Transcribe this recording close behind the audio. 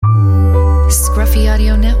Scruffy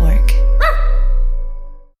Audio Network.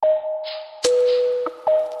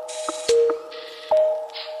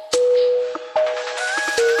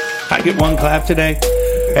 I get one clap today.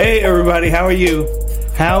 Hey, everybody, how are you?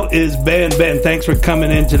 How is Ben? Ben, thanks for coming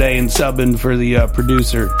in today and subbing for the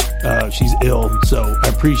producer. She's ill, so I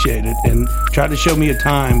appreciate it. And try to show me a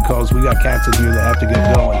time because we got cats in here that have to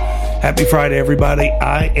get going. Happy Friday, everybody.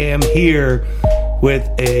 I am here with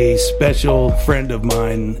a special friend of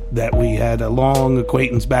mine that we had a long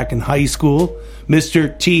acquaintance back in high school,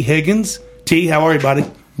 Mr. T. Higgins. T, how are you, buddy?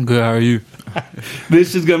 Good, how are you?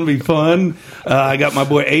 This is going to be fun. I got my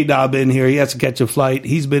boy A-Dob in here. He has to catch a flight.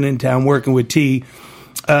 He's been in town working with T.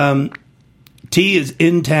 T is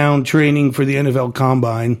in town training for the NFL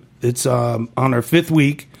Combine. It's on our fifth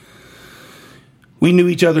week. We knew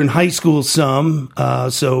each other in high school some,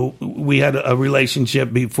 so we had a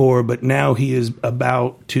relationship before, but now he is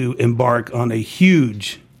about to embark on a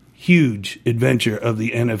huge, huge adventure of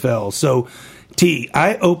the NFL. So, T,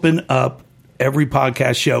 I open up every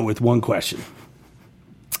podcast show with one question.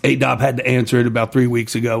 A-Dob had to answer it about 3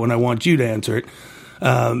 weeks ago, and I want you to answer it.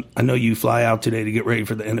 I know you fly out today to get ready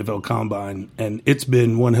for the NFL Combine, and it's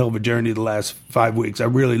been one hell of a journey the last 5 weeks. I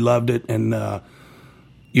really loved it, and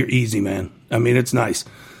you're easy, man. I mean, it's nice.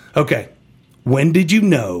 Okay, when did you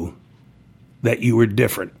know that you were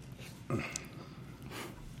different?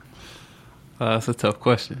 That's a tough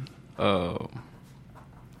question. I'll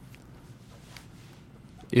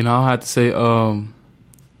have to say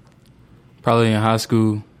probably in high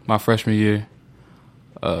school, my freshman year,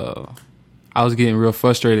 I was getting real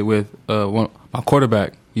frustrated with my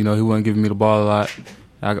quarterback. You know, he wasn't giving me the ball a lot.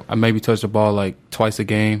 I maybe touched the ball like twice a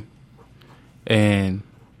game. And,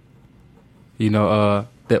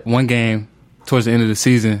 that one game towards the end of the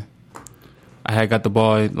season, I had got the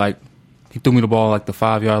ball, like, he threw me the ball like the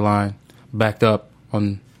 5-yard line, backed up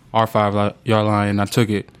on our 5-yard line, and I took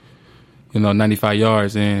it, 95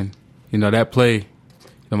 yards. And, that play,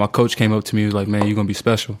 my coach came up to me and was like, man, you're going to be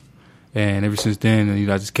special. And ever since then,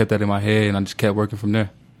 I just kept that in my head, and I just kept working from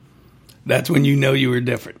there. That's when you know you were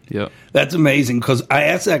different. Yep. That's amazing, because I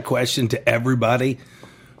asked that question to everybody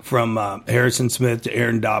from Harrison Smith to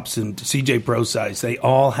Aaron Dobson to CJ Prosise. They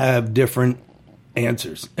all have different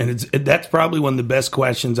answers. And that's probably one of the best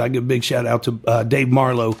questions. I give a big shout out to Dave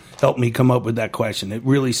Marlowe, helped me come up with that question. It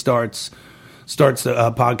really starts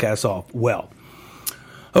the podcast off well.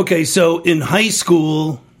 Okay, so in high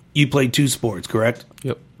school, you played two sports, correct?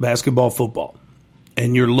 Yep. Basketball, football.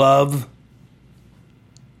 And your love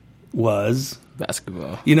was?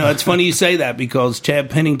 Basketball. It's funny you say that because Chad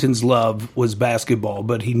Pennington's love was basketball,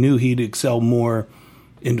 but he knew he'd excel more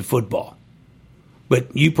into football.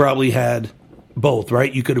 But you probably had both,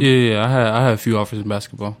 right? You could have. Yeah. I had a few offers in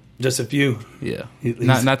basketball. Just a few. Yeah.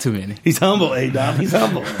 Not too many. He's humble, A-Dob. He's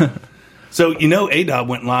humble. So A-Dob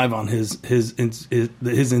went live on his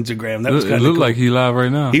Instagram. That was kind of cool. It looked like he live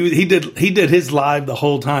right now. He did his live the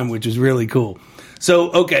whole time, which is really cool. So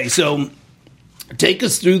take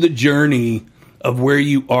us through the journey of where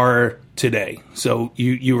you are today. So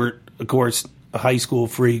you were, of course, a high school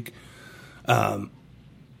freak. Could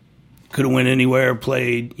have went anywhere,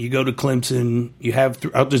 played. You go to Clemson. You have.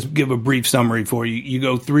 I'll just give a brief summary for you. You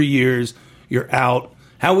go 3 years. You're out.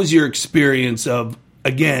 How was your experience of?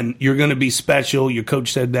 Again, you're going to be special. Your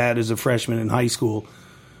coach said that as a freshman in high school.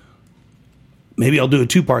 Maybe I'll do a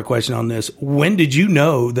two-part question on this. When did you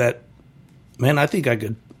know that, man, I think I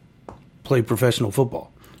could play professional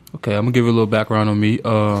football? Okay, I'm going to give you a little background on me.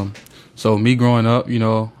 So me growing up,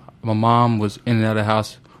 my mom was in and out of the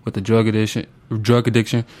house with the drug addiction,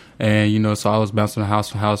 and, so I was bouncing house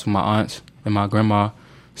from house with my aunts and my grandma.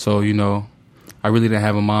 So, I really didn't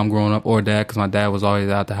have a mom growing up or dad because my dad was always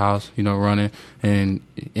out the house, running and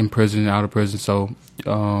in prison, out of prison. So,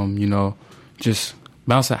 just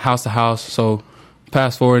bouncing house to house. So,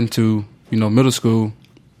 fast forward into, middle school,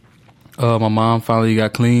 my mom finally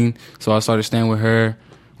got clean. So, I started staying with her,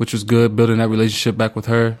 which was good, building that relationship back with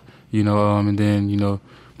her, and then,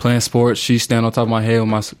 playing sports. She stand on top of my head with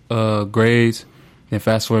my grades. Then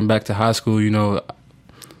fast forwarding back to high school,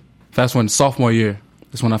 fast forwarding to sophomore year.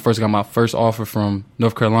 That's when I first got my first offer from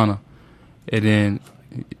North Carolina. And then,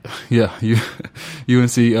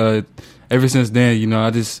 UNC, ever since then, I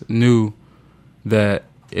just knew that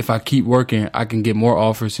if I keep working, I can get more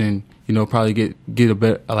offers and, probably get a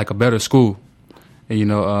better school.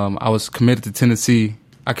 And, I was committed to Tennessee.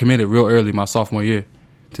 I committed real early my sophomore year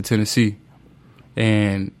to Tennessee.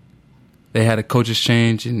 And they had a coach's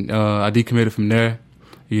change, and I decommitted from there.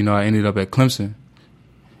 I ended up at Clemson.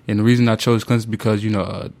 And the reason I chose Clemson is because,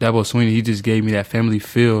 Dabo Swinney, he just gave me that family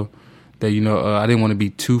feel that, I didn't want to be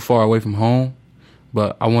too far away from home,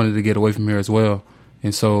 but I wanted to get away from here as well.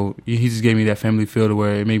 And so he just gave me that family feel to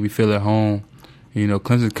where it made me feel at home. You know,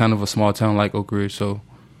 Clemson's kind of a small town like Oak Ridge, so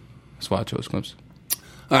that's why I chose Clemson.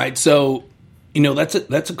 All right, so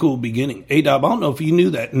that's a cool beginning. A-Dob, I don't know if you knew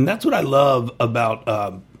that, and that's what I love about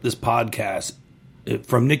this podcast.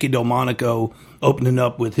 From Nicky Delmonico opening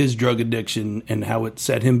up with his drug addiction and how it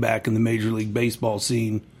set him back in the Major League Baseball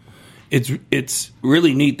scene. It's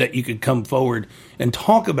really neat that you could come forward and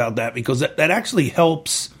talk about that, because that actually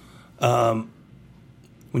helps. When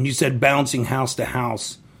you said bouncing house to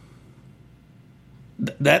house,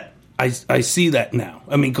 that I see that now.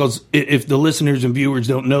 I mean, because if the listeners and viewers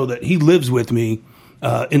don't know that he lives with me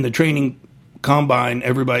in the training combine,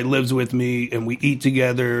 everybody lives with me, and we eat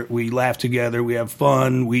together, we laugh together, we have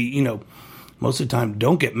fun. We, most of the time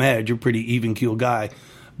don't get mad. You're a pretty even keel guy,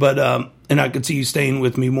 but and I could see you staying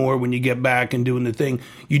with me more when you get back and doing the thing.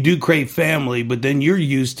 You do crave family, but then you're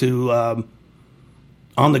used to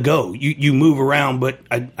on the go. You move around, but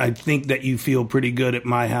I think that you feel pretty good at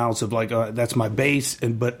my house of like that's my base,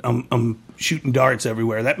 but I'm shooting darts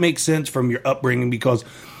everywhere. That makes sense from your upbringing, because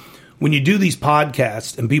when you do these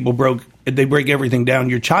podcasts and people break everything down,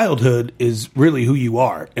 your childhood is really who you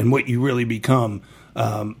are and what you really become.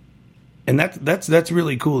 And that's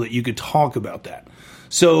really cool that you could talk about that.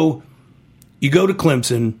 So you go to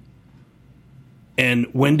Clemson, and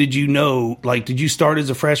when did you know, like, did you start as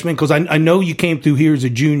a freshman? Because I know you came through here as a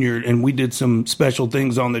junior, and we did some special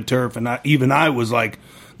things on the turf, and I was like,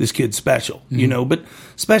 this kid's special, but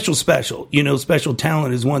special, special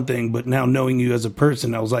talent is one thing, but now knowing you as a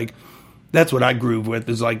person, I was like, that's what I groove with,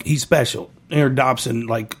 is like, he's special. Aaron Dobson,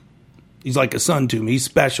 like, he's like a son to me. He's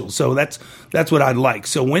special. So that's what I like.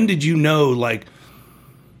 So when did you know, like,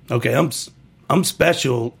 okay, I'm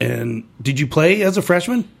special? And did you play as a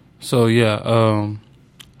freshman? So, yeah,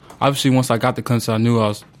 obviously once I got to Clemson, I knew I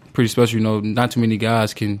was pretty special. Not too many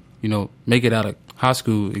guys can, make it out of high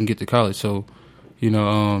school and get to college. So,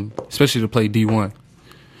 especially to play D1.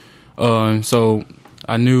 So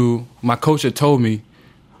I knew my coach had told me,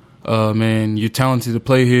 man, you're talented to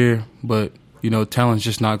play here, but, talent's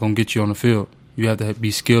just not going to get you on the field. You have to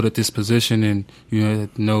be skilled at this position, and you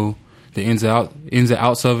have to know the ins and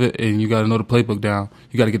outs of it, and you got to know the playbook down.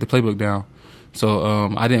 You got to get the playbook down.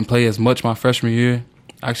 So I didn't play as much my freshman year.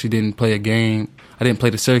 I actually didn't play a game. I didn't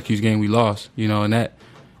play the Syracuse game we lost, and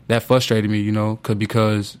that frustrated me,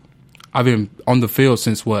 because I've been on the field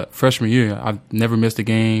since freshman year. I've never missed a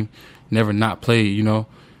game, never not played,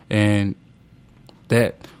 and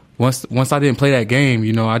that once I didn't play that game,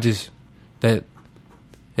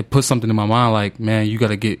 it put something in my mind like, man, you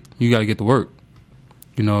gotta get to work.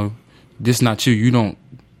 This is not you. You don't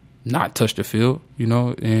not touch the field,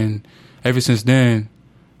 and ever since then,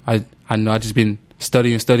 I know I just been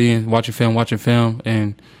studying, watching film,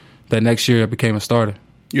 and that next year I became a starter.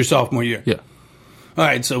 Your sophomore year? Yeah. All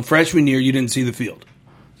right, so freshman year you didn't see the field.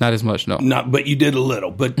 Not as much, no. But you did a little.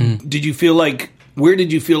 But Did you feel like, where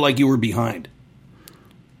did you feel like you were behind?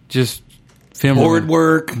 Just film board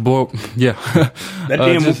work. Yeah. That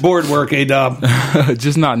damn board work, A-Dob.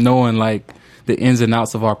 Just not knowing like the ins and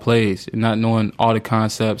outs of our plays and not knowing all the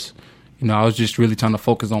concepts. I was just really trying to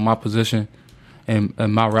focus on my position and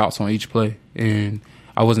my routes on each play. And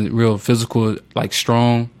I wasn't real physical, like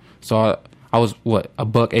strong. So I was,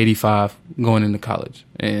 $185 going into college.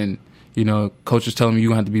 And, coach was telling me you're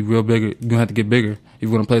going to have to be real bigger. You're going to have to get bigger if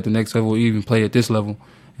you're going to play at the next level or even play at this level.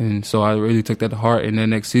 And so I really took that to heart. And then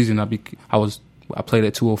next season, I played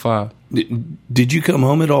at 205. Did you come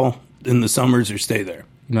home at all in the summers or stay there?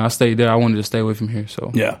 I stayed there. I wanted to stay away from here.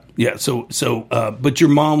 So yeah. So, but your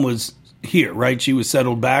mom was here, right? She was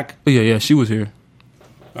settled back? Yeah, she was here.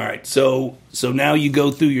 All right. So now you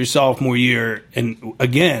go through your sophomore year, and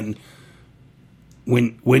again,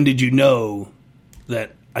 when did you know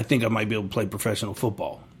that I think I might be able to play professional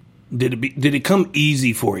football? Did it come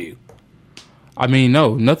easy for you? I mean,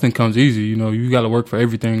 no, nothing comes easy. You got to work for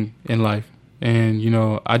everything in life, and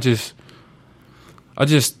I just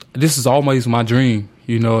this is always my dream.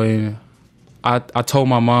 And I told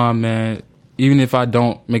my mom, man, even if I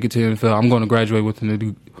don't make it to the NFL, I'm going to graduate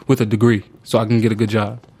with a degree so I can get a good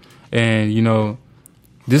job. And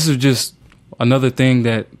this is just another thing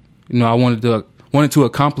that I wanted to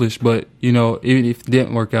accomplish. But even if it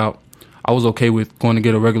didn't work out, I was okay with going to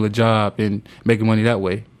get a regular job and making money that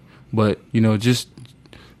way. But just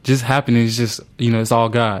happening is just it's all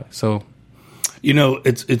God. So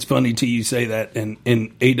it's funny to you say that,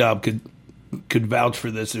 and A-Dob could vouch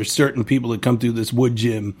for this. There's certain people that come through this wood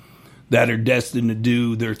gym that are destined to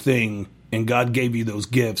do their thing, and God gave you those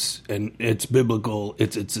gifts, and it's biblical.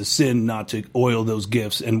 It's a sin not to oil those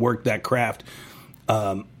gifts and work that craft.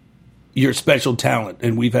 your special talent.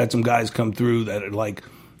 And we've had some guys come through that are like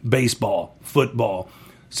baseball, football.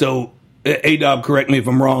 So, A-Dob, correct me if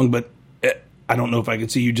I'm wrong, but I don't know if I could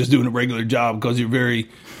see you just doing a regular job because you're very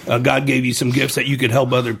God gave you some gifts that you could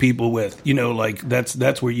help other people with. You know, like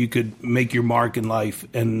that's where you could make your mark in life.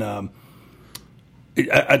 And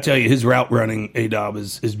I tell you, his route running, A-Dob,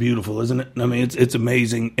 is beautiful, isn't it? I mean, it's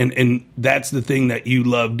amazing. And that's the thing that you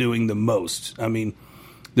love doing the most. I mean,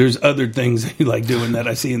 there's other things that you like doing that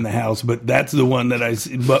I see in the house, but that's the one that I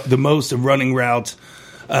see the most, of running routes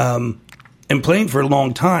and playing for a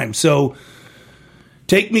long time. So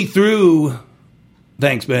take me through.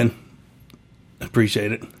 Thanks, Ben.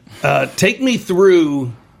 Appreciate it. Take me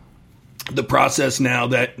through the process now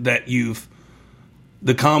that you've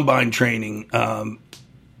the combine training. God,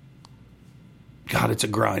 it's a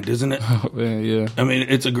grind, isn't it? Oh, man, yeah. I mean,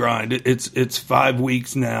 it's a grind. It's 5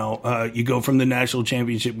 weeks now. You go from the national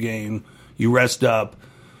championship game. You rest up.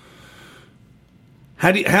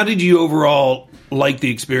 How did you overall like the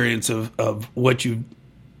experience of what you've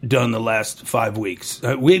done the last 5 weeks?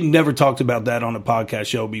 We had never talked about that on a podcast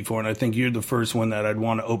show before, and I think you're the first one that I'd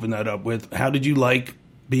want to open that up with. How did you like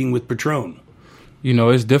being with Patron? You know,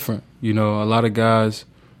 it's different. You know, a lot of guys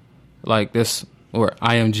like this, or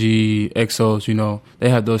IMG, Exos, you know, they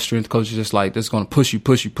have those strength coaches just like, that's going to push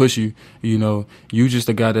you. You know, you just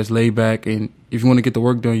a guy that's laid back, and if you want to get the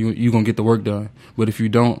work done, you're going to get the work done. But if you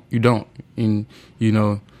don't, you don't. And, you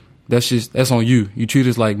know, that's on you. You treat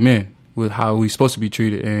us like men with how we supposed to be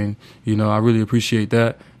treated. And, you know, I really appreciate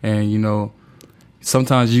that. And, you know,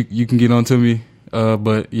 sometimes you can get onto me,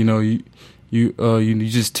 but, you know, you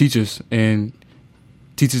just teach us and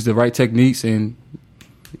teach us the right techniques, and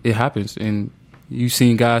it happens. And you've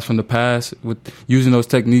seen guys from the past with using those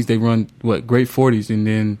techniques, they run great 40s, and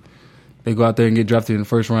then they go out there and get drafted in the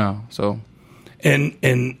first round. So, and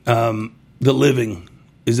the living,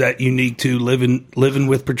 is that unique to living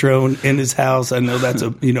with Patron in his house? I know that's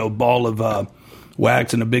a ball of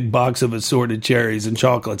wax and a big box of assorted cherries and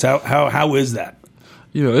chocolates. How is that?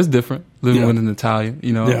 You know, it's different living with an Italian.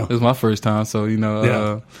 You know, Yeah. it was my first time, so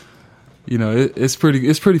Yeah. it's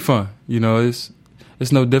pretty fun. You know,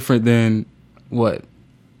 it's no different than what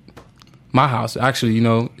my house. Actually, you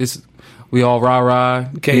know, we all rah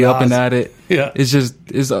be up and at it. Yeah, it's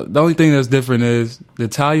the only thing that's different is the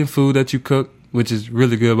Italian food that you cook, which is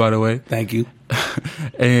really good, by the way. Thank you.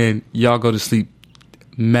 And y'all go to sleep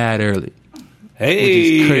mad early. Hey,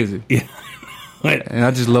 which is crazy. Yeah. And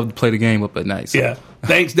I just love to play the game up at night. So. Yeah.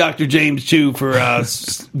 Thanks, Dr. James Chu, for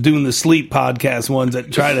doing the sleep podcast ones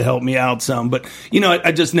that try to help me out some. But, you know,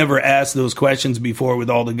 I just never asked those questions before with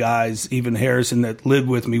all the guys, even Harrison that lived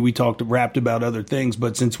with me. We rapped about other things.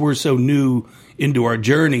 But since we're so new into our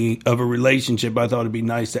journey of a relationship, I thought it'd be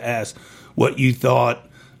nice to ask what you thought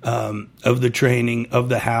of the training, of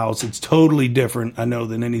the house. It's totally different, I know,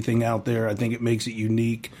 than anything out there. I think it makes it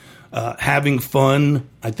unique. Having fun,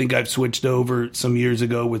 I think I've switched over some years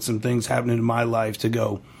ago with some things happening in my life to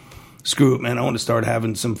go, screw it, man, I want to start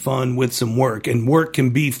having some fun with some work. And work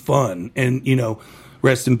can be fun. And, you know,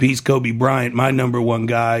 rest in peace, Kobe Bryant, my number one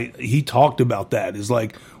guy, he talked about that. Is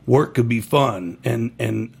like, work could be fun.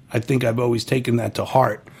 And I think I've always taken that to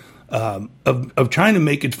heart, of trying to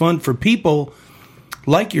make it fun for people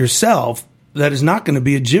like yourself that is not going to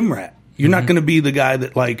be a gym rat. You're not going to be the guy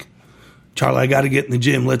that, like, Charlie, I got to get in the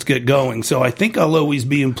gym. Let's get going. So I think I'll always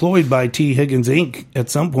be employed by T. Higgins Inc. at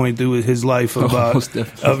some point through his life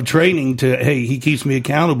of training to, hey, he keeps me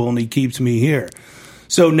accountable and he keeps me here.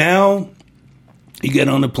 So now you get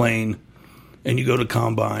on the plane and you go to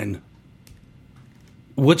Combine.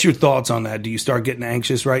 What's your thoughts on that? Do you start getting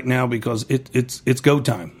anxious right now? Because it's go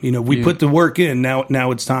time. You know, we put the work in.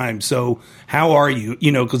 Now it's time. So how are you?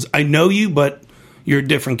 You know, because I know you, but you're a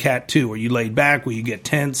different cat too. Are you laid back? Will you get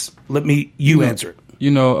tense? You answer it.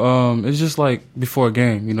 You know, it's just like before a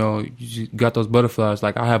game, you know, you got those butterflies.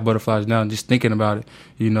 Like I have butterflies now just thinking about it,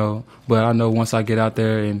 you know. But I know once I get out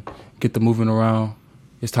there and get the moving around,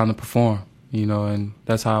 it's time to perform, you know. And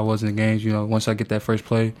that's how I was in the games, you know. Once I get that first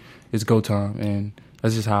play, it's go time. And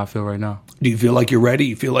that's just how I feel right now. Do you feel like you're ready?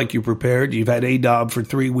 You feel like you're prepared? You've had A-Dob for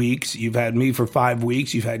 3 weeks. You've had me for 5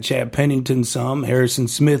 weeks. You've had Chad Pennington some, Harrison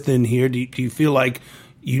Smith in here. Do you feel like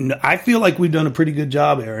I feel like we've done a pretty good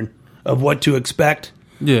job, Aaron, of what to expect.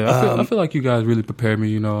 Yeah, I feel like you guys really prepared me,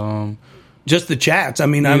 you know. Just the chats. I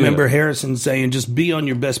mean, I remember Harrison saying just be on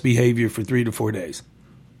your best behavior for 3 to 4 days.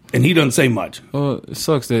 And he doesn't say much. Well, it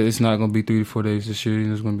sucks that it's not going to be 3 to 4 days this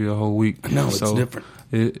year. It's going to be a whole week. No, it's different.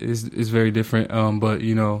 It's very different. But,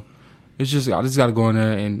 you know, I just got to go in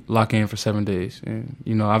there and lock in for 7 days. And,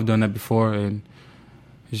 you know, I've done that before, and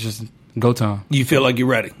it's just go time. You feel like you're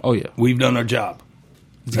ready? Oh, yeah. We've done our job.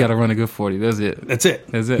 Just got to run a good 40. That's it. That's it.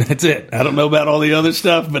 That's it. That's it. I don't know about all the other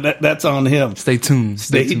stuff, but that's on him. Stay tuned.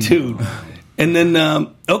 Stay tuned. And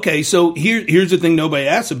then, okay, so here's the thing nobody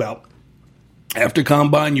asks about. After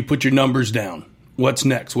Combine, you put your numbers down. What's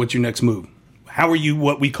next? What's your next move? How are you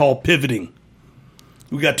what we call pivoting?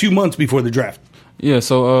 We got 2 months before the draft. Yeah,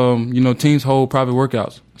 so, teams hold private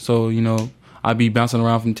workouts. So, I be bouncing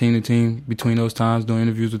around from team to team between those times, doing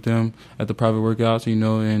interviews with them at the private workouts,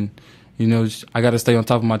 I got to stay on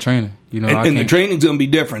top of my training. And the training's going to be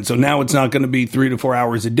different. So now it's not going to be 3 to 4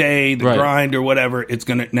 hours a day, the grind or whatever. It's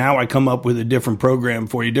going to now I come up with a different program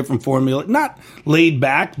for you, different formula. Not laid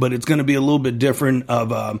back, but it's going to be a little bit different.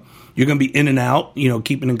 Of you're going to be in and out.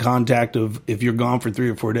 Keeping in contact of if you're gone for 3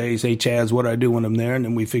 or 4 days. Hey, Chaz, what do I do when I'm there? And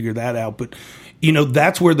then we figure that out. But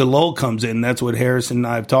that's where the lull comes in. That's what Harrison and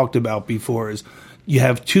I have talked about before. Is you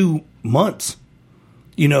have 2 months.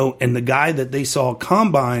 And the guy that they saw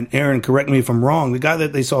Combine, Aaron, correct me if I'm wrong, the guy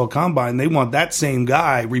that they saw Combine, they want that same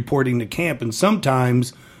guy reporting to camp. And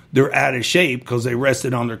sometimes they're out of shape because they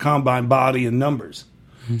rested on their Combine body and numbers.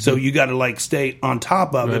 Mm-hmm. So you got to stay on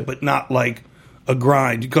top of it, but not like a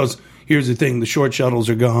grind. Because here's the thing, the short shuttles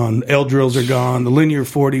are gone, L drills are gone, the linear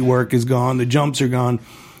 40 work is gone, the jumps are gone.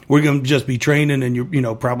 We're going to just be training and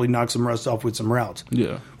you probably knock some rust off with some routes.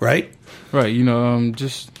 Yeah. Right? Right.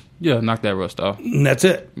 Knock that rust off. And that's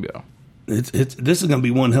it. Yeah. This is going to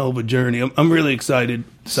be one hell of a journey. I'm really excited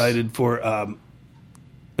for,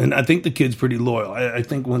 and I think the kid's pretty loyal. I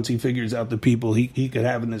think once he figures out the people he could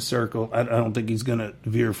have in his circle, I don't think he's going to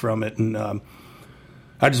veer from it. And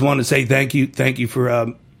I just want to say thank you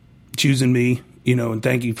for choosing me, and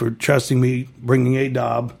thank you for trusting me, bringing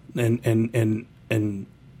A-Dob, and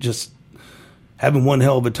just having one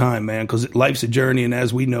hell of a time, man, because life's a journey, and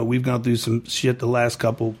as we know, we've gone through some shit the last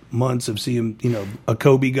couple months of seeing, a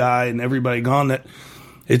Kobe guy and everybody gone. That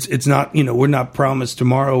it's not, we're not promised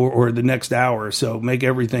tomorrow or the next hour, so make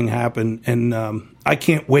everything happen. And I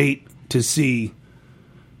can't wait to see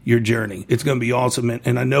your journey. It's going to be awesome,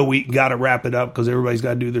 and I know we got to wrap it up because everybody's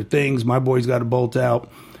got to do their things. My boy's got to bolt out.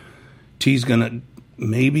 T's going to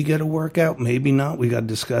maybe get a workout, maybe not. We got to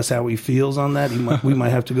discuss how he feels on that. We might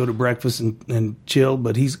have to go to breakfast and chill,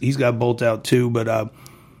 but he's got to bolt out too. But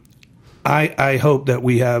I hope that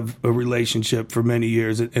we have a relationship for many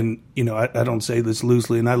years. And I don't say this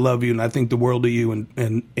loosely, and I love you, and I think the world of you,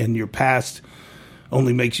 and your past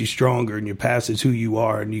only makes you stronger, and your past is who you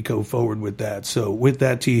are, and you go forward with that. So with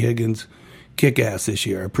that, T. Higgins, kick ass this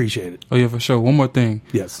year. I appreciate it. Oh, yeah, for sure. One more thing.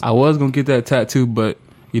 Yes. I was going to get that tattoo, but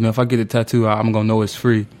if I get a tattoo, I'm going to know it's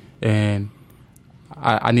free. And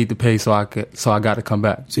I need to pay, so I got to come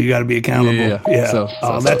back. So you got to be accountable. Yeah. So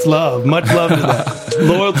that's love. Much love to that.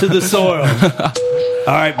 Loyal to the soil.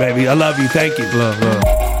 All right, baby. I love you. Thank you.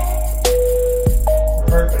 Love.